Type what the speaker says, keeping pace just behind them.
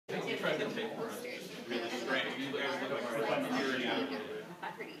try to take really strange. You guys look like we're figuring out a little bit.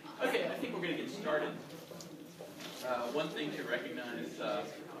 Okay, I think we're going to get started. One thing to recognize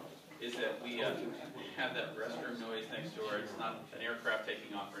is that we have that restroom noise next door. It's not an aircraft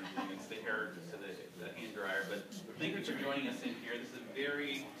taking off or anything. It's the air to the hand dryer. But thank you for joining us in here. This is a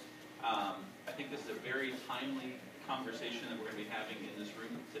very, I think this is a very timely conversation that we're going to be having in this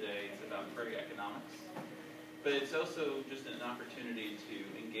room today. It's about prairie economics. But it's also just an opportunity to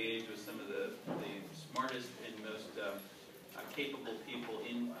engage with some of the smartest and most capable people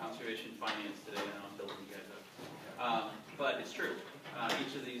in conservation finance today. I know I'm building you guys up. But it's true.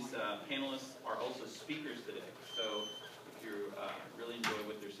 Each of these panelists are also speakers today. So if you really enjoy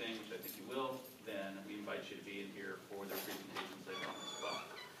what they're saying, which I think you will, then we invite you to be in here for their presentations later on as well.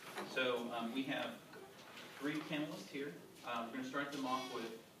 So we have 3 panelists here. We're going to start them off with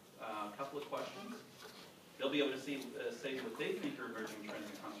a couple of questions. They'll be able to say what they think are emerging trends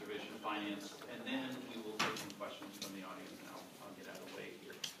in conservation finance, and then we will take some questions from the audience, and I'll get out of the way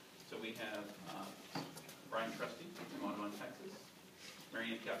here. So we have Trusty from Audubon Texas,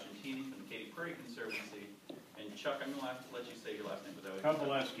 Anne Piacentini from the Katy Prairie Conservancy, and Chuck, I'm going to let you say your last name without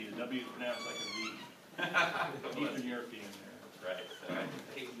Kowaleski. The W is pronounced like a V. Eastern European there. Right. So I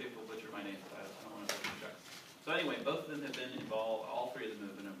hate when people butcher my name, so I don't want to butcher Chuck. So anyway, both of them have been involved, all 3 of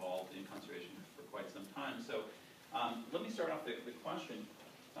them have been involved in conservation for quite some time. So let me start off the question.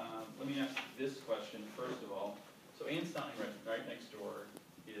 Let me ask this question first of all. So Anne Stein, right next door,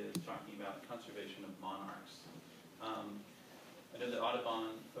 is talking about conservation of monarchs. I know that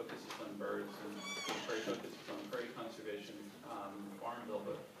Audubon focuses on birds and Prairie focuses on prairie conservation, farm bill,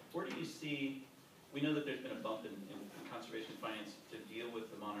 but where do you see, we know that there's been a bump in conservation finance to deal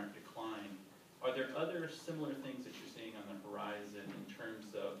with the monarch decline. Are there other similar things that you're seeing on the horizon in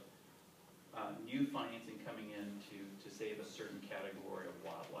terms of new financing coming in to save a certain category of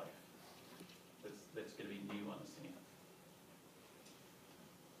wildlife that's going to be new on the scene?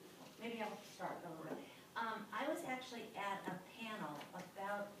 Maybe I'll start a little bit. I was actually at a panel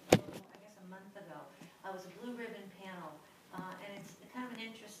about, I guess a month ago. It was a blue ribbon panel, and it's kind of an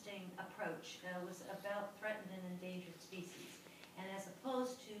interesting approach. It was about threatened and endangered species. And as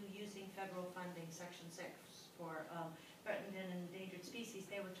opposed to using federal funding, Section 6, for threatened and endangered species,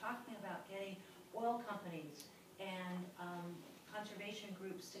 they were talking about getting oil companies and conservation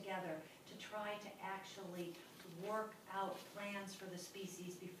groups together to try to actually work out plans for the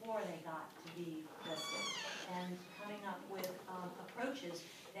species before they got to be listed, and coming up with approaches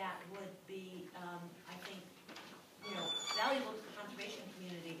that would be, I think, valuable to the conservation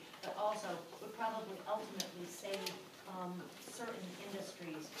community, but also would probably ultimately save certain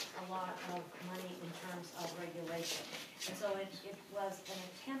industries a lot of money in terms of regulation. And so it was an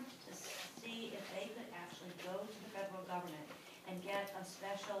attempt to see if they could actually go to the federal government and get a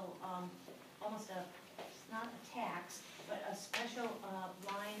special, almost not a tax, but a special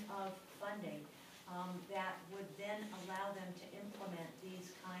line of funding that would then allow them to implement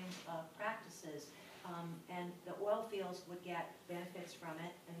these kinds of practices. And the oil fields would get benefits from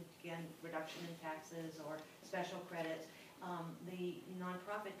it, and again, reduction in taxes or special credits. The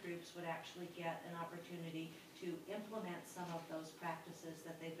nonprofit groups would actually get an opportunity to implement some of those practices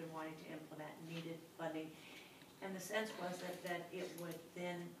that they've been wanting to implement and needed funding. And the sense was that it would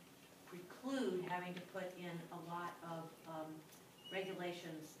then preclude having to put in a lot of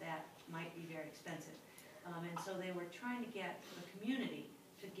regulations that might be very expensive. And so they were trying to get the community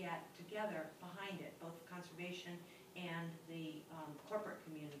to get together behind it, both conservation and the corporate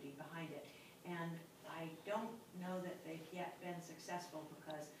community behind it. And I don't know that they've yet been successful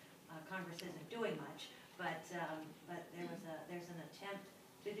because Congress isn't doing much, but there's an attempt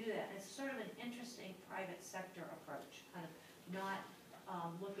to do that. And it's sort of an interesting private sector approach, kind of not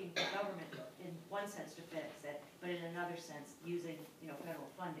looking for government in one sense to fix it, but in another sense using federal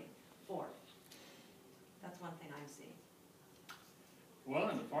funding for it. That's one thing I'm seeing. Well,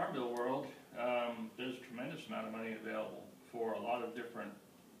 in the Farm Bill world, there's a tremendous amount of money available for a lot of different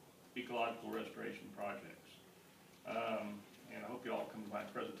ecological restoration projects. And I hope you all come to my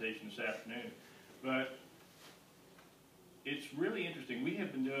presentation this afternoon. But it's really interesting. We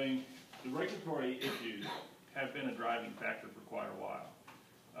have been doing, the regulatory issues have been a driving factor for quite a while.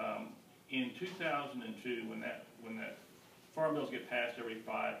 In 2002, when that Farm Bills get passed every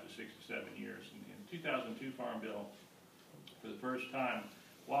 5 to 6 to 7 years, in the 2002 Farm Bill, for the first time,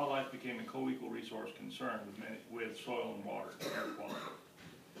 wildlife became a co-equal resource concern with soil and water, air quality.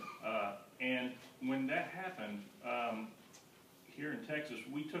 And when that happened, here in Texas,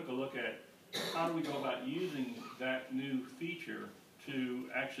 we took a look at how do we go about using that new feature to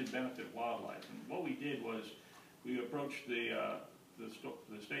actually benefit wildlife. And what we did was we approached the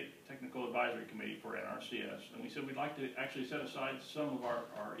state Technical Advisory Committee for NRCS, and we said we'd like to actually set aside some of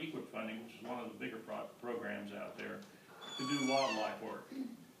our EQIP funding, which is one of the bigger programs out there, to do wildlife work.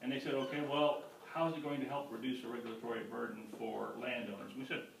 And they said, okay, well, how is it going to help reduce the regulatory burden for landowners? We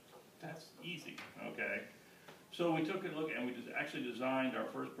said, that's easy, okay? So we took a look, and we actually designed our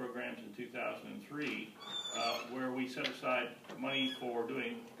first programs in 2003, where we set aside money for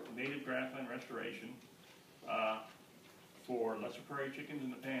doing native grassland restoration, for lesser prairie chickens in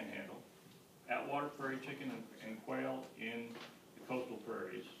the panhandle, atwater prairie chicken and quail in the coastal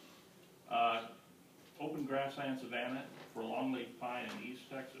prairies, open grassland savanna for longleaf pine in East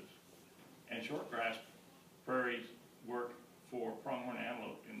Texas, and shortgrass prairies work for pronghorn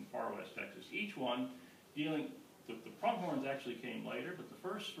antelope in far west Texas. Each one dealing, the pronghorns actually came later, but the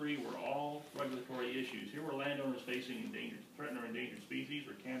first three were all regulatory issues. Here were landowners facing threatened or endangered species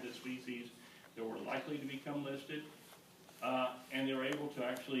or candidate species that were likely to become listed. And they were able to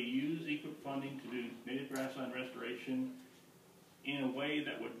actually use EQIP funding to do native grassland restoration in a way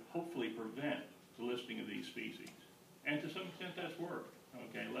that would hopefully prevent the listing of these species. And to some extent that's worked.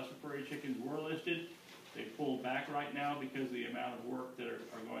 Okay, lesser prairie chickens were listed. They pulled back right now because of the amount of work that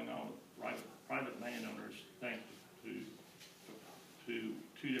are going on with private landowners, thanks to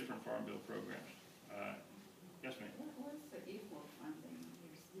two different Farm Bill programs. Yes, ma'am? What's the equal funding?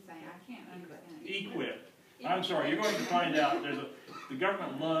 You're saying, I can't understand. EQIP. I'm sorry, you're going to find out the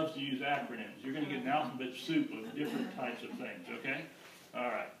government loves to use acronyms. You're going to get an alphabet soup of different types of things, okay? All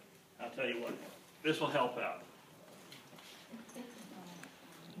right, I'll tell you what, this will help out.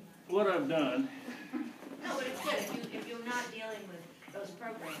 What I've done. No, but it's good. If you're not dealing with those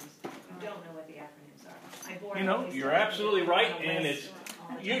programs, you don't know what the acronyms are. You know, you're absolutely right, and it's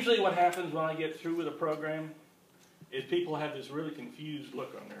usually what happens when I get through with a program is people have this really confused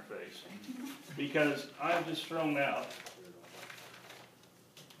look on their face. Because I've just thrown out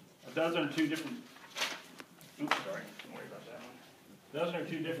a dozen or two different, oops, sorry, don't worry about that one. A dozen or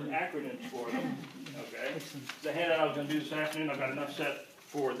two different acronyms for them, okay? The handout I was going to do this afternoon, I've got enough set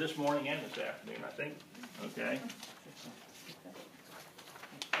for this morning and this afternoon, I think, okay?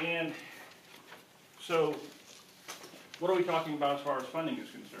 And so, what are we talking about as far as funding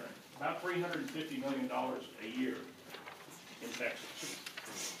is concerned? About $350 million a year in Texas.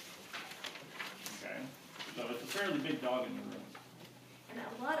 Okay, so it's a fairly big dog in the room. And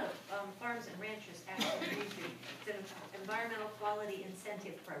a lot of farms and ranchers actually use the environmental quality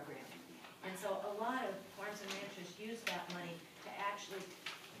incentive program. And so a lot of farms and ranchers use that money to actually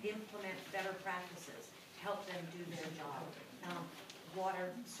implement better practices, help them do their job.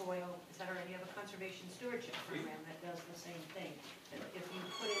 Water, soil, etc. And you have a conservation stewardship program that does the same thing. That if you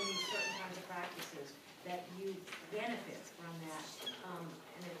put in these certain kinds of practices, that you benefit from that,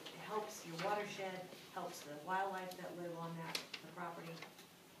 and it helps your watershed, helps the wildlife that live on the property.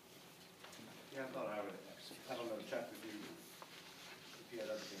 Yeah, I thought I would. I don't know, Chuck, if you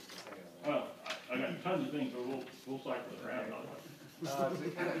had other things to say on that. Well, I got tons of things, but we'll cycle it around. To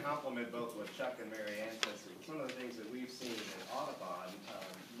kind of compliment both what Chuck and Mary Ann said, some of the things that we've seen in Audubon,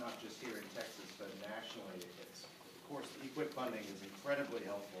 not just here in Texas, but nationally, it's, of course, EQIP funding is incredibly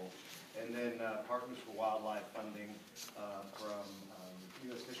helpful. And then Partners for Wildlife funding from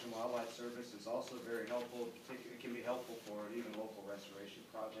U.S. Fish and Wildlife Service is also very helpful. It can be helpful for even local restoration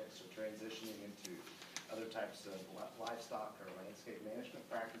projects or transitioning into other types of livestock or landscape management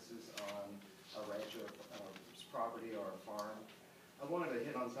practices on a ranch or property or a farm. I wanted to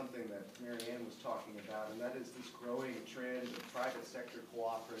hit on something that Mary Ann was talking about, and that is this growing trend of private sector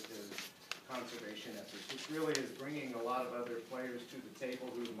cooperative conservation efforts, which really is bringing a lot of other players to the table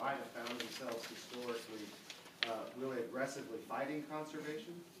who might have found themselves historically really aggressively fighting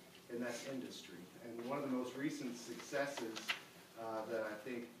conservation, and that's industry. And one of the most recent successes that I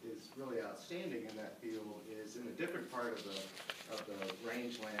think is really outstanding in that field is in a different part of the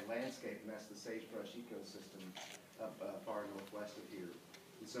rangeland landscape, and that's the sagebrush ecosystem up far northwest of here.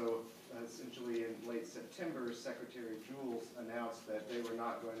 And so essentially in late September, Secretary Jules announced that they were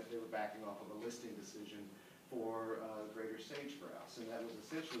backing off of a listing decision for greater sage-grouse. And that was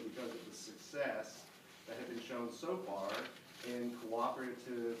essentially because of the success that had been shown so far in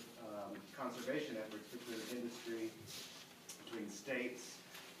cooperative conservation efforts between industry, between states,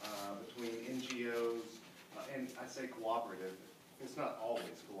 between NGOs, and I say cooperative. It's not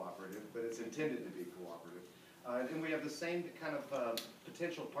always cooperative, but it's intended to be cooperative. And we have the same kind of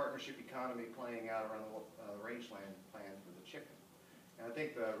potential partnership economy playing out around the rangeland plan for the chicken. And I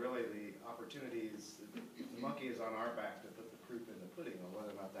think really the opportunity is, the monkey is on our back to put the proof in the pudding on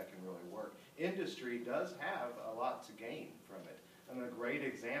whether or not that can really work. Industry does have a lot to gain from it. And a great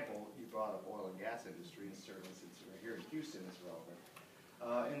example, you brought up oil and gas industry, and certainly since we're here in Houston, it's relevant.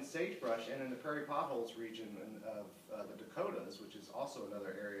 in sagebrush and in the prairie potholes region of the Dakotas, which is also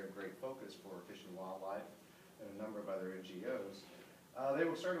another area of great focus for Fish and Wildlife and a number of other NGOs.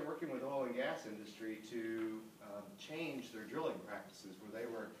 They started working with the oil and gas industry to change their drilling practices, where they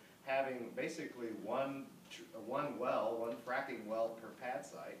were having basically one fracking well per pad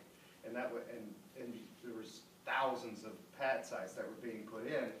site, and there was thousands of pad sites that were being put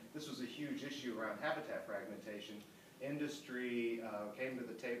in. This was a huge issue around habitat fragmentation. Industry came to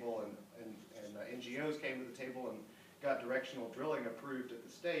the table, and NGOs came to the table and got directional drilling approved at the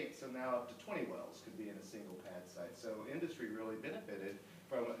state, so now up to 20 wells could be in a single pad site. So industry really benefited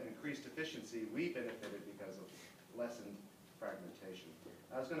from an increased efficiency. We benefited because of lessened fragmentation.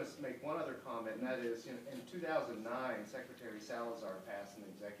 I was going to make one other comment, and that is in 2009, Secretary Salazar passed an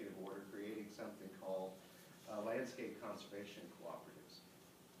executive order creating something called Landscape Conservation Cooperatives,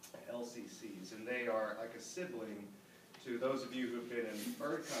 LCCs, and they are like a sibling to those of you who have been in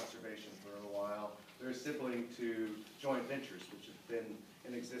bird conservation for a while. They're a sibling to joint ventures, which have been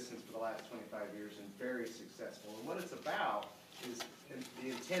in existence for the last 25 years and very successful. And what it's about is, the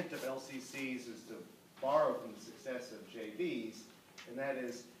intent of LCCs is to borrow from the success of JVs, and that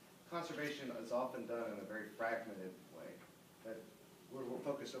is, conservation is often done in a very fragmented way. That we're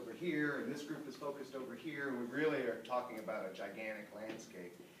focused over here, and this group is focused over here, and we really are talking about a gigantic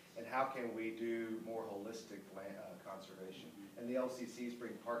landscape. And how can we do more holistic conservation? And the LCCs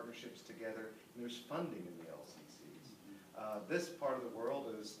bring partnerships together, and there's funding in the LCCs. This part of the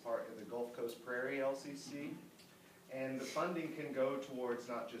world is part of the Gulf Coast Prairie LCC, and the funding can go towards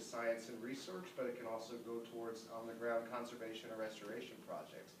not just science and research, but it can also go towards on-the-ground conservation or restoration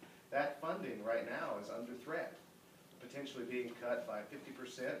projects. That funding right now is under threat, potentially being cut by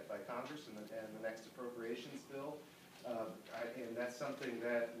 50% by Congress in the next appropriations bill. And that's something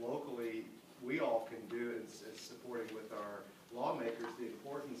that locally we all can do is supporting with our lawmakers the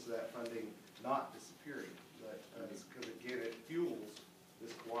importance of that funding not disappearing. Because again, it fuels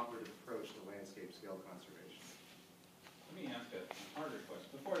this cooperative approach to landscape scale conservation. Let me ask a harder question.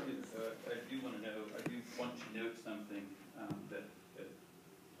 Before I do this, I do want to note something that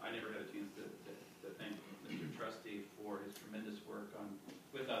I never had a chance to thank Mr. Trusty for his tremendous work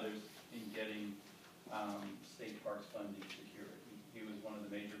with others in getting state parks funding secured. He was one of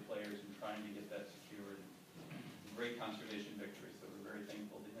the major players in trying to get that secured. Great conservation victory, so we're very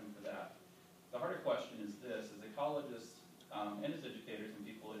thankful to him for that. The harder question is this: as ecologists and as educators and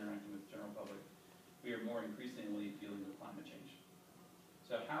people interacting with the general public, we are more increasingly dealing with climate change.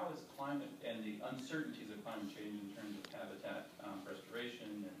 So how is climate and the uncertainties of climate change in terms of habitat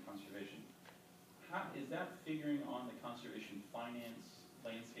restoration and conservation, how is that figuring on the conservation finance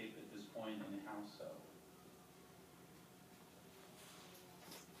landscape at this point, and how so?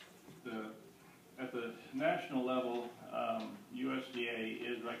 At the national level, USDA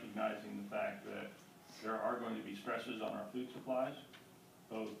is recognizing the fact that there are going to be stresses on our food supplies,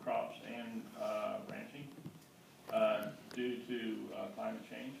 both crops and ranching, due to climate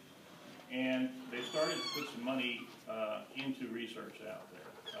change. And they started to put some money into research out there.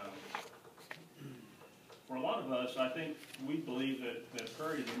 For a lot of us, I think we believe that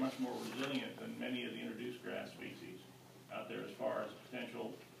prairies are much more resilient than many of the introduced grass species out there as far as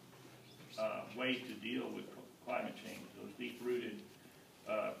potential ways to deal with climate change. Those deep-rooted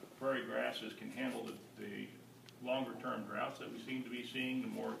prairie grasses can handle the longer-term droughts that we seem to be seeing, the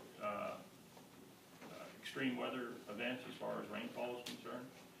more extreme weather events as far as rainfall is concerned.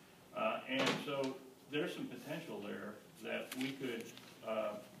 And so there's some potential there that we could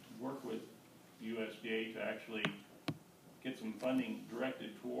work with USDA to actually get some funding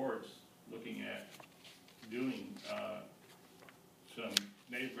directed towards looking at doing some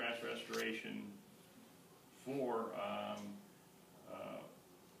native grass restoration for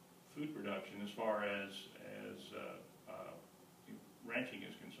food production as far as ranching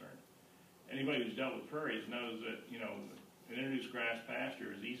is concerned. Anybody who's dealt with prairies knows that, you know, an introduced grass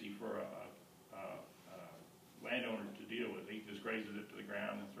pasture is easy for a landowner to deal with. He just grazes it to the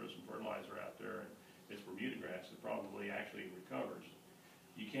ground and throws some fertilizer out there, and it's Bermuda grass that probably actually recovers.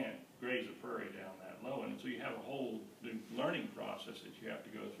 You can't graze a prairie down that low, and so you have a whole learning process that you have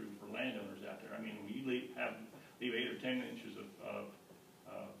to go through for landowners out there. I mean, when you leave 8 or 10 inches of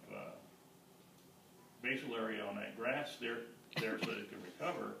basal area on that grass there so that it can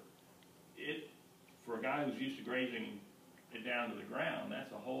recover, for a guy who's used to grazing it down to the ground,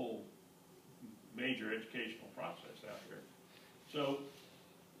 that's a whole major educational process out there. So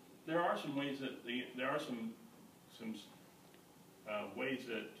there are some ways that ways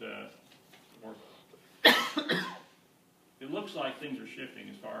that it looks like things are shifting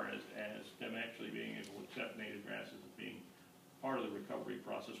as far as them actually being able to accept native grasses as being part of the recovery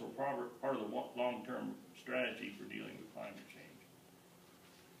process, or part of the long-term strategy for dealing with climate change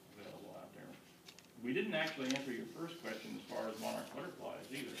available out there. We didn't actually answer your first question as far as monarch butterflies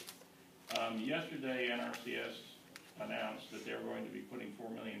either. Yesterday, NRCS announced that they're going to be putting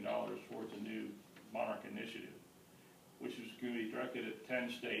 $4 million towards a new monarch initiative, which is going to be directed at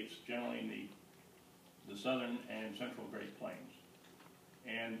 10 states, generally in the southern and central Great Plains.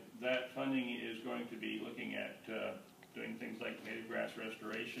 And that funding is going to be looking at doing things like native grass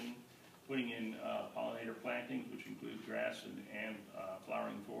restoration, putting in pollinator plantings, which include grass and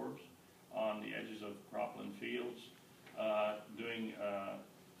flowering forbs on the edges of cropland fields, doing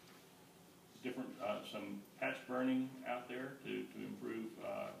some patch burning out there to improve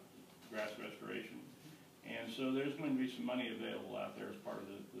grass restoration. And so there's going to be some money available out there as part of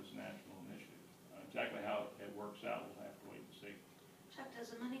this national initiative. Exactly how it works out, we'll have to wait and see. Chuck,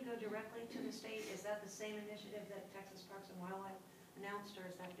 does the money go directly to the state? Is that the same initiative that Texas Parks and Wildlife announced, or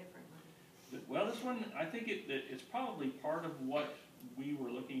is that different money? Well, this one, I think it's probably part of what we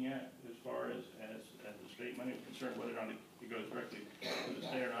were looking at as far as the state money is concerned, whether or not it goes directly to the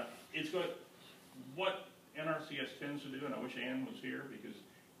state or not. It's what NRCS tends to do, and I wish Anne was here, because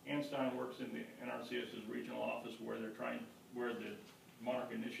Ann Stein works in the NRCS's regional office where where the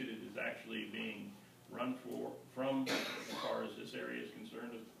monarch initiative is actually being run from as far as this area is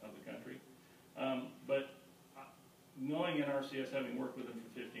concerned of the country. But knowing NRCS, having worked with them for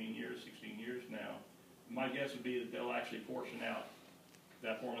 15 years, 16 years now, my guess would be that they'll actually portion out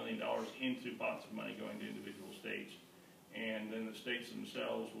that $4 million into pots of money going to individual states. And then the states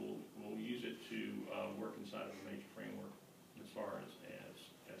themselves will use it to work inside of a major framework as far as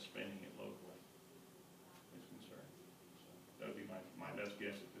spending it locally is concerned. So that would be my best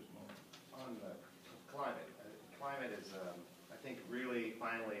guess at this moment. On the climate, climate is, I think, really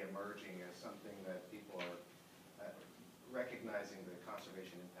finally emerging as something that people are recognizing the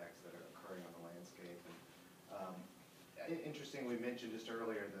conservation impacts that are occurring on the landscape. And interesting, we mentioned just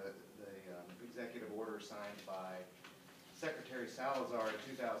earlier the executive order signed by Secretary Salazar in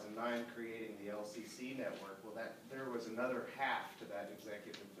 2009 creating the LCC network. Well, there was another half to that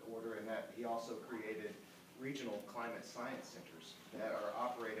executive order, in that he also created regional climate science centers that are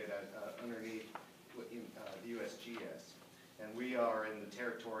operated underneath the USGS. And we are in the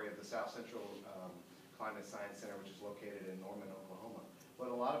territory of the South Central Climate Science Center, which is located in Norman, Oklahoma. What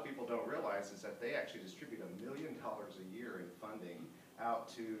a lot of people don't realize is that they actually distribute $1 million a year in funding out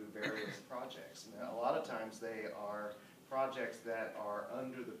to various projects. Now, a lot of times they are projects that are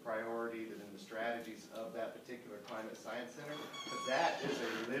under the priority and the strategies of that particular climate science center, but that is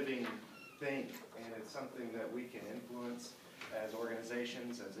a living thing, and it's something that we can influence as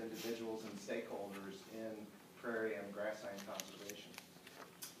organizations, as individuals and stakeholders in prairie and grassland conservation.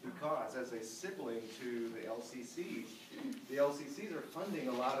 Because as a sibling to the LCCs are funding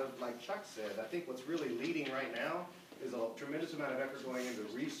a lot of, like Chuck said, I think what's really leading right now is a tremendous amount of effort going into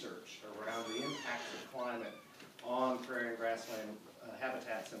research around the impacts of climate on prairie and grassland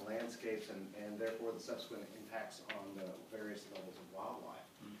habitats and landscapes, and therefore the subsequent impacts on the various levels of wildlife.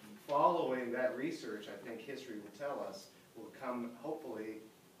 Following that research, I think history will tell us, will come hopefully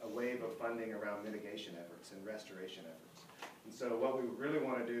a wave of funding around mitigation efforts and restoration efforts. And so what we really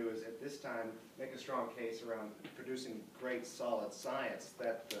want to do is at this time make a strong case around producing great solid science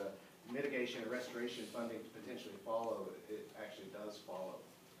that the mitigation and restoration funding to potentially follow, it actually does follow.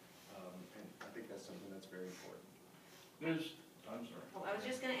 And I think that's something that's very important. I'm sorry. Oh, I was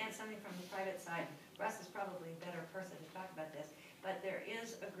just going to add something from the private side. Russ is probably a better person to talk about this, but there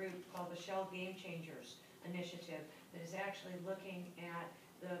is a group called the Shell Game Changers Initiative that is actually looking at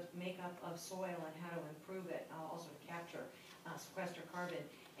the makeup of soil and how to improve it, also to capture, sequester carbon.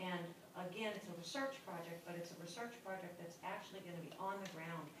 And again, it's a research project, but it's a research project that's actually going to be on the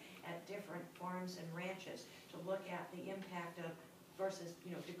ground at different farms and ranches to look at the impact of versus,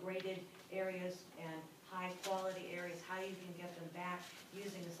 degraded areas and high quality areas, how you can get them back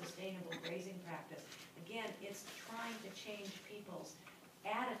using a sustainable grazing practice. Again, it's trying to change people's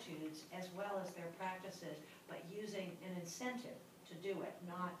attitudes as well as their practices, but using an incentive to do it,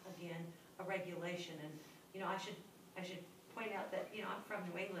 not, again, a regulation. And, I should point out that, I'm from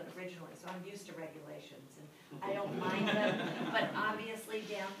New England originally, so I'm used to regulations, and I don't mind them. But obviously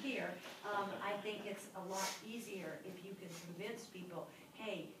down here, I think it's a lot easier if you can convince people,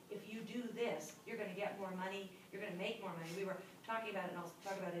 hey, if you do this, you're going to get more money, you're going to make more money. We were talking about it, and I'll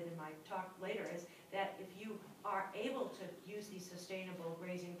talk about it in my talk later, is that if you are able to use these sustainable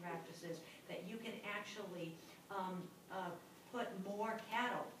grazing practices, that you can actually put more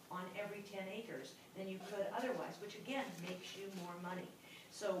cattle on every 10 acres than you could otherwise, which again makes you more money.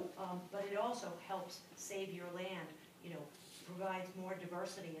 So, but it also helps save your land, provides more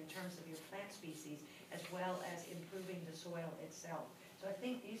diversity in terms of your plant species, as well as improving the soil itself. So I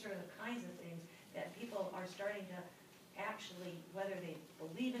think these are the kinds of things that people are starting to actually, whether they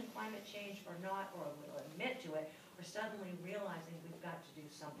believe in climate change or not, or will admit to it, are suddenly realizing we've got to do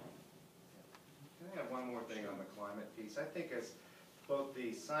something. Can I have one more thing on the climate piece? I think as both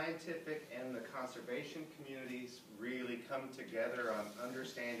the scientific and the conservation communities really come together on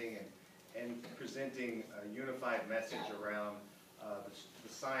understanding and presenting a unified message around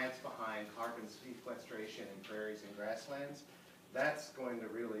the science behind carbon sequestration in prairies and grasslands, that's going to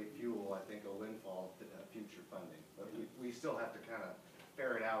really fuel, I think, a windfall to future funding. But we still have to kind of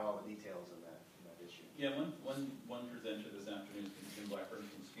ferret out all the details in that issue. Yeah, one presenter this afternoon is Jim Blackburn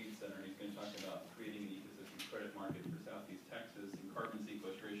from Speed Center, and he's going to talk about creating an ecosystem credit market for Southeast Texas, and carbon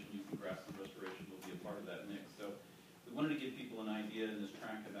sequestration using grassland restoration will be a part of that mix. So we wanted to give people an idea in this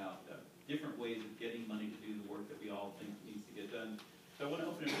track about different ways of getting money to do the work that we all think needs to get done. So I want to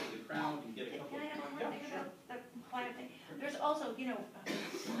open it up to the crowd and get a couple Can I of... have one thing about the climate thing? There's also, you know,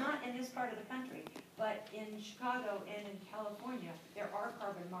 not in this part of the country, but in Chicago and in California, there are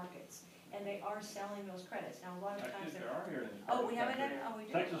carbon markets, and they are selling those credits. Now, a lot of times There they're... are here in the Oh, we have it in, country. oh, we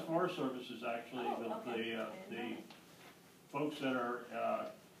do? Texas Forest Service is actually Okay. the folks that are,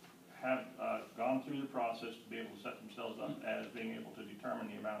 have gone through the process to be able to set themselves up as being able to determine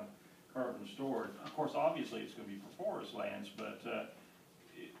the amount of carbon stored. Of course, obviously, it's going to be for forest lands, but,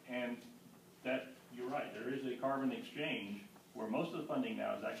 and that, you're right, there is a carbon exchange where most of the funding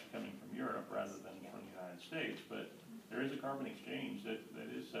now is actually coming from Europe rather than from the United States, but there is a carbon exchange that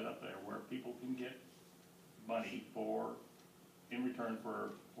is set up there where people can get money in return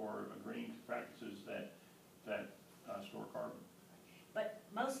for agreeing to practices that store carbon. But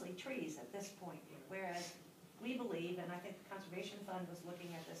mostly trees at this point, whereas we believe, and I think the Conservation Fund was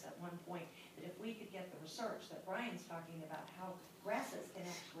looking at this at one point, that if we could get the research that Brian's talking about, how grasses can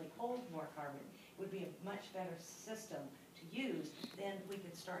actually hold more carbon, it would be a much better system to use, then we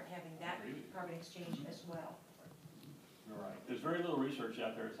could start having that carbon exchange as well. You're right. There's very little research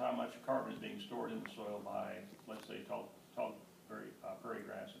out there as how much carbon is being stored in the soil by, let's say, tall prairie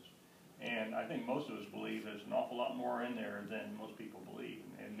grasses. And I think most of us believe there's an awful lot more in there than most people believe.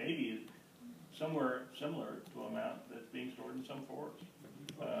 And maybe somewhere similar to the amount that's being stored in some forests.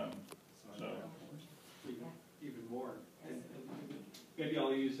 Even more. And maybe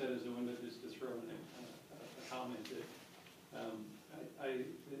I'll use that as a window just to throw in a comment that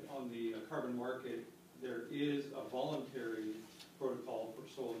on the carbon market, there is a voluntary protocol for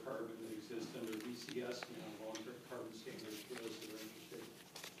soil carbon that exists under VCS now, voluntary carbon standards for those that are interested.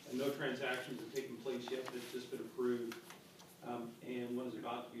 And no transactions have taken place yet, but it's just been approved. And one is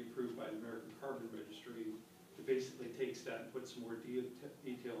about to be approved by the American Carbon Registry. It basically takes that and puts some more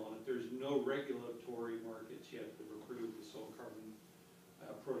detail on it. There's no regulatory markets yet that have approved the soil carbon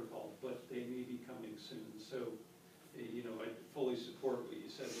protocol, but they may be coming soon. So, you know, I fully support what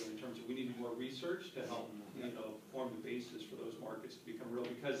you said there in terms of we need more research to help, you know, form the basis for those markets to become real.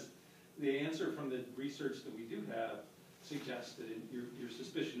 Because the answer from the research that we do have suggests that your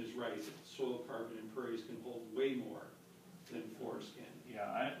suspicion is right, that soil carbon in prairies can hold way more than forests can.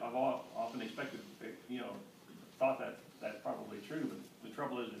 Yeah, I've often expected, you know, thought that's probably true, but the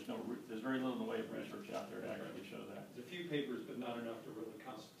trouble is there's very little in the way of research out there to actually show that. There's a few papers, but not enough to really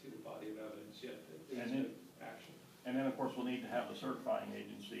constitute a body of evidence yet that leads to action. And then, of course, we'll need to have a certifying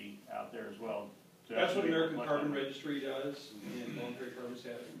agency out there as well. That's what American Carbon Registry does, and voluntary carbon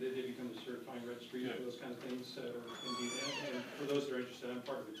they become the certifying registry for those kind of things. So, indeed, and for those that are interested, I'm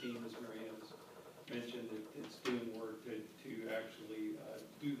part of a team, as Marianne has mentioned, that it's doing work to actually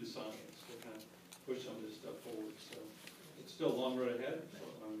do the science, to kind of push some of this stuff forward. So it's still a long road ahead. So,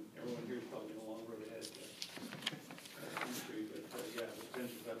 everyone here is probably in a long road ahead industry, but yeah, the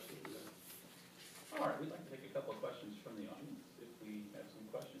potential is absolutely there. All right, we'd like to take a couple of questions from the audience, if we have some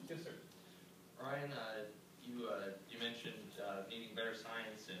questions. Yes, sir. Ryan, you mentioned needing better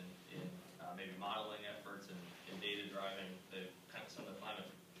science and maybe modeling efforts and data driving the kind of some of the climate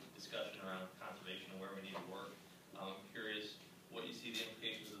discussion around conservation and where we need to work. I'm curious what you see the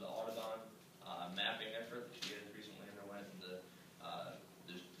implications of the Audubon mapping effort that you guys recently underwent, and the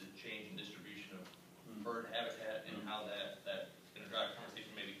change in distribution of bird habitat and how that's going to drive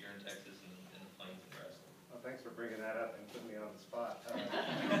conversation maybe here in Texas and in the plains and grasslands. Well, thanks for bringing that up and putting me on the spot.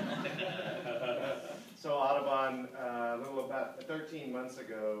 So Audubon, a little about 13 months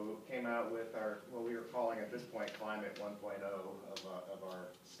ago, came out with our, what we were calling at this point, Climate 1.0 of our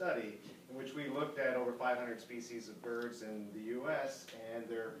study, in which we looked at over 500 species of birds in the U.S. and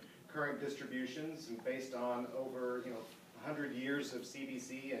their current distributions, and based on over 100 years of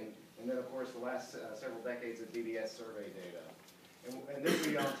CBC and then of course the last several decades of BBS survey data. And then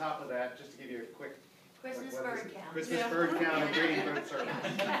we, on top of that, just to give you a quick Christmas what is bird it? count. Christmas bird count and breeding bird service.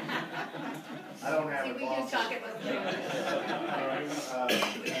 I don't have See, a we do boss. talk about we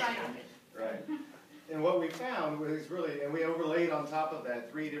try not to. Right. And what we found was really, and we overlaid on top of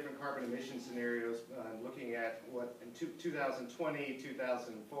that 3 different carbon emission scenarios, looking at what in 2020,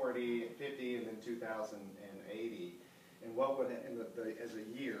 2040, 50, and then 2080, and what would as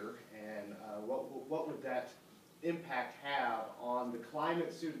a year, and what would that impact have on the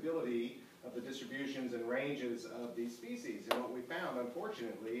climate suitability of the distributions and ranges of these species. And what we found,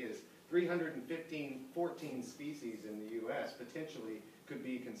 unfortunately, is 14 species in the U.S. potentially could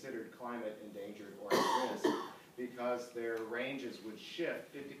be considered climate endangered or at risk because their ranges would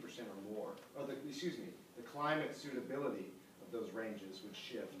shift 50% or more. Or the climate suitability of those ranges would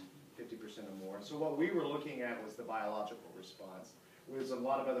shift 50% or more. So what we were looking at was the biological response. There's a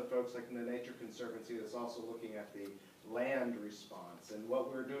lot of other folks like in the Nature Conservancy that's also looking at the land response. And what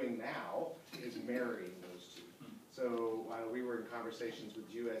we're doing now is marrying those two. So we were in conversations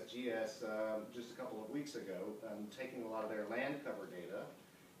with USGS just a couple of weeks ago, taking a lot of their land cover data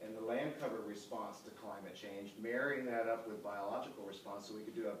and the land cover response to climate change, marrying that up with biological response so we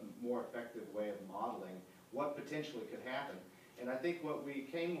could do a more effective way of modeling what potentially could happen. And I think what we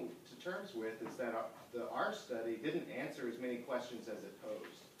came to terms with is that our study didn't answer as many questions as it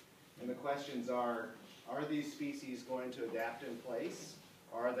posed. And the questions are these species going to adapt in place?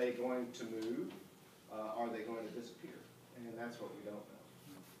 Are they going to move? Are they going to disappear? And that's what we don't know.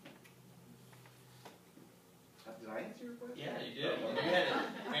 Did I answer your question? Yeah, you did. You had it.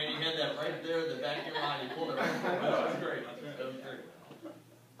 Man, you had that right there in the back of your mind. You pulled it right from Oh, that's great. That was great.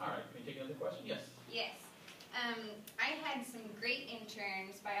 All right, can we take another question? Yes. Yes. I had some great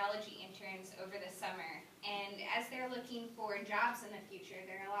interns, biology interns, over the summer, and as they're looking for jobs in the future,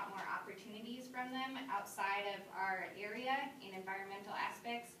 there are a lot more opportunities from them outside of our area in environmental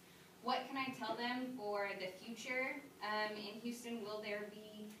aspects. What can I tell them for the future in Houston? Will there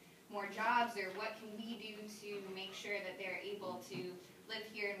be more jobs, or what can we do to make sure that they're able to live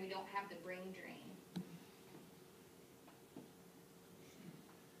here and we don't have the brain drain?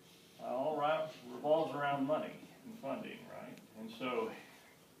 All right, revolves around money and funding, right? And so,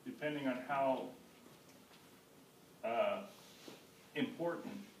 depending on how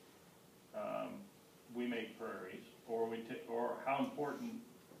important we make prairies, or how important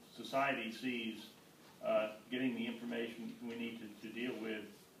society sees getting the information we need to deal with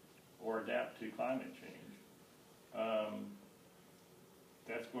or adapt to climate change,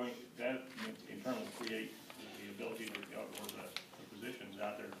 that in turn will create the ability to, or the positions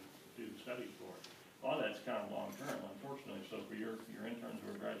out there to do studies for. A lot of that's kind of long term, unfortunately. So for your interns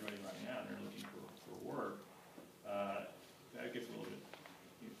who are graduating right now and they're looking for work, that gets a little bit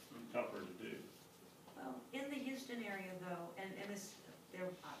tougher to do. Well, in the Houston area though, and this,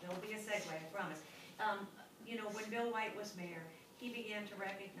 there'll be a segue, I promise. You know, when Bill White was mayor, he began to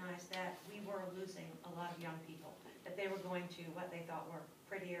recognize that we were losing a lot of young people, that they were going to what they thought were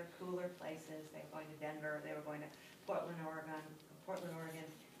prettier, cooler places. They were going to Denver, they were going to Portland, Oregon,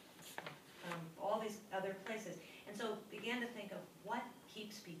 all these other places. And so began to think of what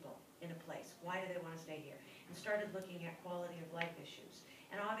keeps people in a place. Why do they want to stay here? And started looking at quality of life issues.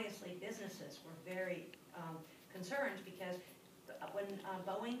 And obviously businesses were very concerned because when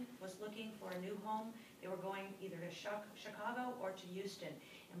Boeing was looking for a new home, they were going either to Chicago or to Houston.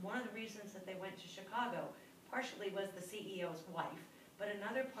 And one of the reasons that they went to Chicago partially was the CEO's wife, but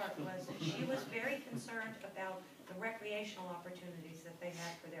another part was that she was very concerned about the recreational opportunities that they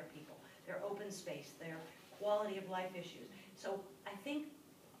had for their people, their open space, their quality of life issues. So I think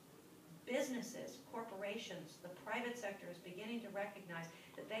businesses, corporations, the private sector is beginning to recognize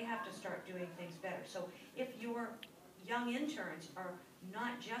that they have to start doing things better. So if your young interns are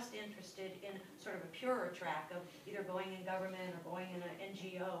not just interested in sort of a purer track of either going in government or going in an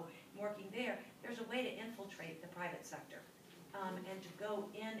NGO, working there, there's a way to infiltrate the private sector and to go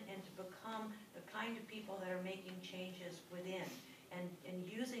in and to become the kind of people that are making changes within and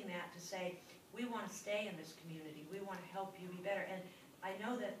using that to say, we want to stay in this community, we want to help you be better. And I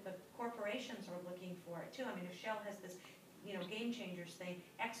know that the corporations are looking for it too. I mean, if Shell has this, you know, game changers thing,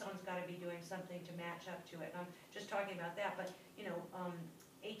 Exxon's got to be doing something to match up to it. And I'm just talking about that, but you know,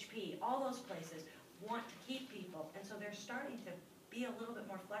 HP, all those places want to keep people, and so they're starting to be a little bit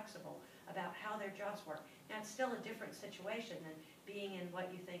more flexible about how their jobs work. Now, it's still a different situation than being in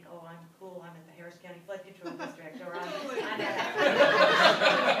what you think, oh, I'm cool, I'm at the Harris County Flood Control District, or I'm at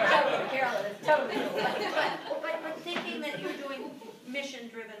totally, Carolyn, it's totally but thinking that you're doing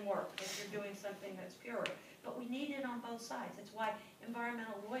mission-driven work, if you're doing something that's purer. But we need it on both sides. It's why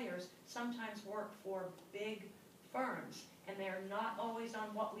environmental lawyers sometimes work for big firms, and they're not always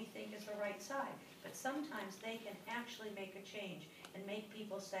on what we think is the right side. But sometimes they can actually make a change and make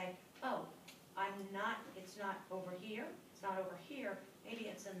people say, oh, it's not over here, it's not over here,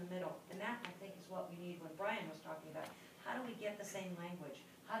 maybe it's in the middle. And that, I think, is what we need when Brian was talking about. How do we get the same language?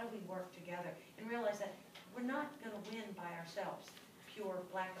 How do we work together and realize that we're not going to win by ourselves, pure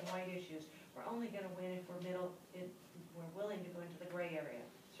black and white issues. We're only going to win if we're we're willing to go into the gray area,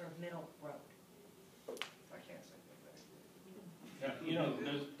 sort of middle road. I can't say that. Yeah, you know,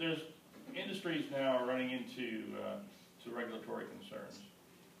 there's industries now are running into to regulatory concerns,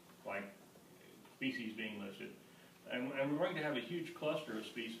 like species being listed, and we're going to have a huge cluster of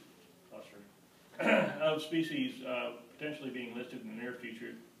species potentially being listed in the near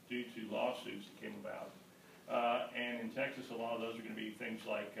future due to lawsuits that came about. And in Texas, a lot of those are going to be things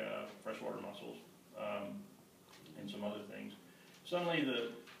like freshwater mussels and some other things. Suddenly,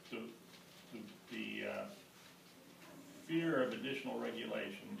 the fear of additional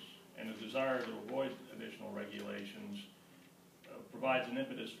regulations and the desire to avoid additional regulations provides an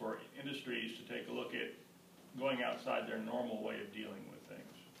impetus for industries to take a look at going outside their normal way of dealing with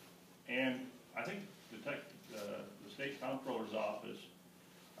things. And I think the state comptroller's office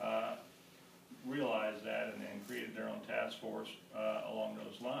realized that and created their own task force along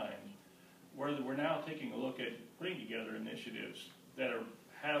those lines, where we're now taking a look at putting together initiatives that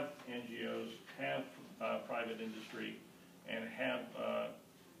have NGOs, have private industry, and have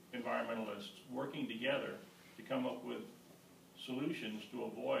environmentalists working together to come up with solutions to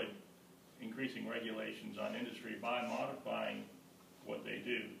avoid increasing regulations on industry by modifying what they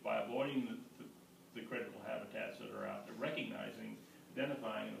do, by avoiding the critical habitats that are out there, recognizing,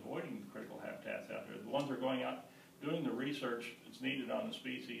 identifying, and avoiding the critical habitats out there. The ones that are going out, doing the research that's needed on the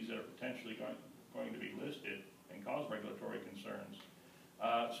species that are potentially going to be listed and cause regulatory concerns,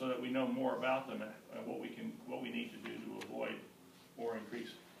 so that we know more about them and what we need to do to avoid or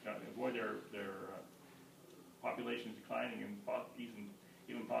increase, avoid their populations declining and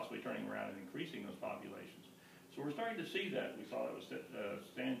even possibly turning around and increasing those populations. So we're starting to see that. We saw that with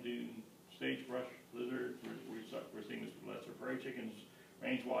sand dune, sagebrush lizards. We're seeing this with lesser prairie chickens,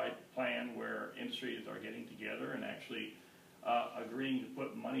 range-wide plan where industries are getting together and actually agreeing to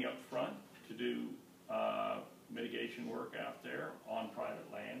put money up front to do mitigation work out there on private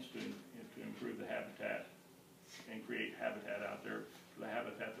lands to improve the habitat and create habitat out there for the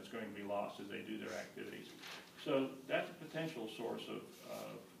habitat that's going to be lost as they do their activities. So that's a potential source of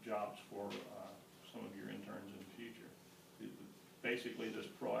jobs for some of your interns in the future. Basically, this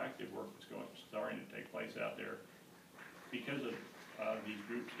proactive work that's starting to take place out there because of these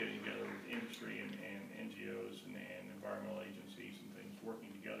groups getting together with industry and NGOs and environmental agencies and things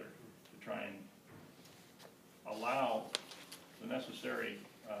working together to try and allow the necessary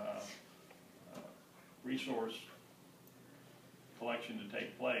resource collection to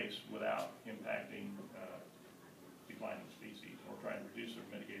take place without impacting declining species, or trying to reduce or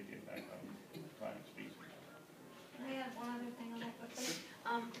mitigate the impact on declining species. Can I add one other thing on that quickly?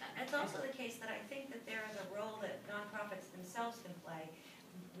 It's also the case that I think that there is a role that nonprofits themselves can play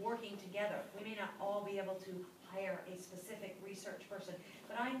working together. We may not all be able to hire a specific research person,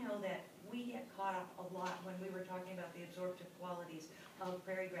 but I know that we get caught up a lot when we were talking about the absorptive qualities of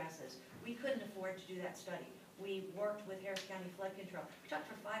prairie grasses. We couldn't afford to do that study. We worked with Harris County Flood Control. We talked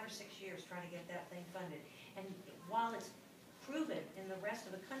for 5 or 6 years trying to get that thing funded. And while it's proven in the rest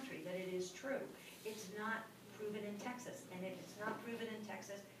of the country that it is true, it's not proven in Texas. And if it's not proven in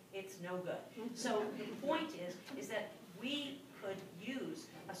Texas, it's no good. So the point is that we could use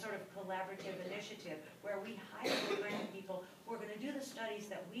a sort of collaborative initiative where we hire the kind of people who are going to do the studies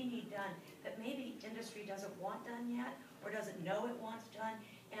that we need done that maybe industry doesn't want done yet or doesn't know it wants done.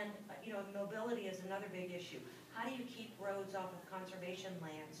 And mobility is another big issue. How do you keep roads off of conservation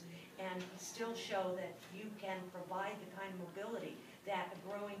lands and still show that you can provide the kind of mobility that a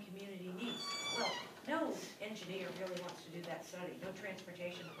growing community needs? Well, no engineer really wants to do that study. No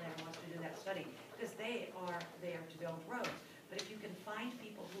transportation planner wants to do that study because they are there to build roads. But if you can find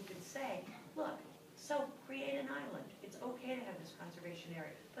people who can say, look, so create an island. It's okay to have this conservation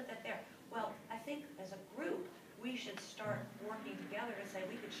area. Put that there. Well, I think as a group, we should start working together to say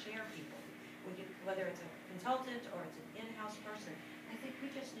we could share people. We could, whether it's a consultant or it's an in-house person. I think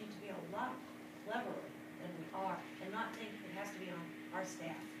we just need to be a lot cleverer than we are and not think it has to be on our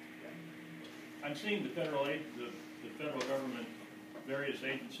staff. I'm seeing the federal government, various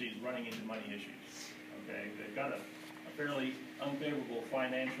agencies running into money issues. Okay, they've got a fairly unfavorable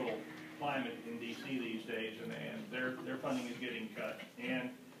financial climate in DC these days, and their funding is getting cut.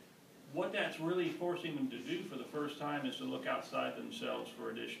 And what that's really forcing them to do for the first time is to look outside themselves for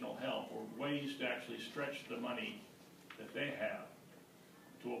additional help or ways to actually stretch the money that they have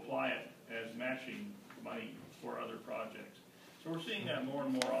to apply it as matching money for other projects. So we're seeing that more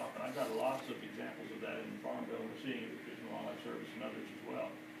and more often. I've got lots of examples of that in the Farm Bill. We're seeing it with Fish and Wildlife Service and others as well.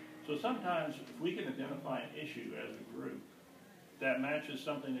 So sometimes if we can identify an issue as a group that matches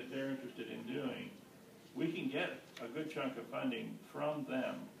something that they're interested in doing, we can get a good chunk of funding from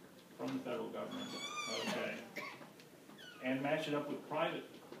them, from the federal government, okay, and match it up with private.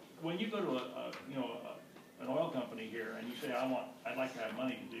 When you go to an oil company here and you say, I'd like to have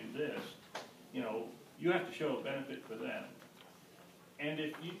money to do this, you have to show a benefit for them. And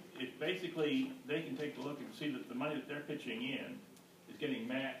if basically they can take a look and see that the money that they're pitching in is getting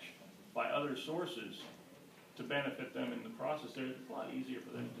matched by other sources to benefit them in the process, it's a lot easier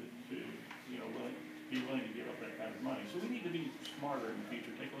for them to be willing to give up that kind of money. So we need to be smarter in the future.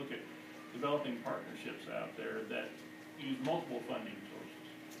 Take a look at developing partnerships out there that use multiple funding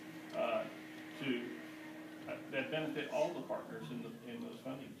sources that benefit all the partners in those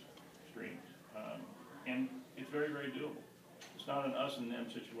funding streams. And it's very, very doable. It's not an us and them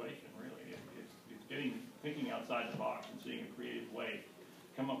situation, really. It's thinking outside the box and seeing a creative way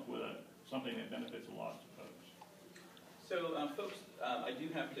to come up with something that benefits a lot of folks. So, folks, I do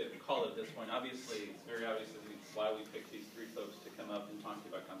have to call it at this point. Obviously, it's very obvious why we picked these three folks to come up and talk to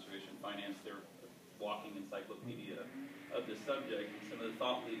you about conservation finance. They're walking encyclopedia of the subject and some of the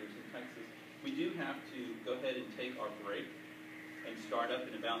thought leaders in Texas. We do have to go ahead and take our break and start up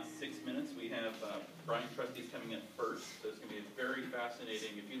in about 6 minutes. We have Brian Trusty's coming in first, so it's going to be very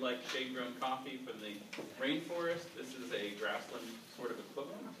fascinating. If you like shade-grown coffee from the rainforest, this is a grassland sort of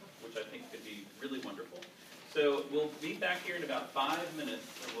equivalent, which I think could be really wonderful. So we'll be back here in about 5 minutes,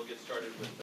 and we'll get started with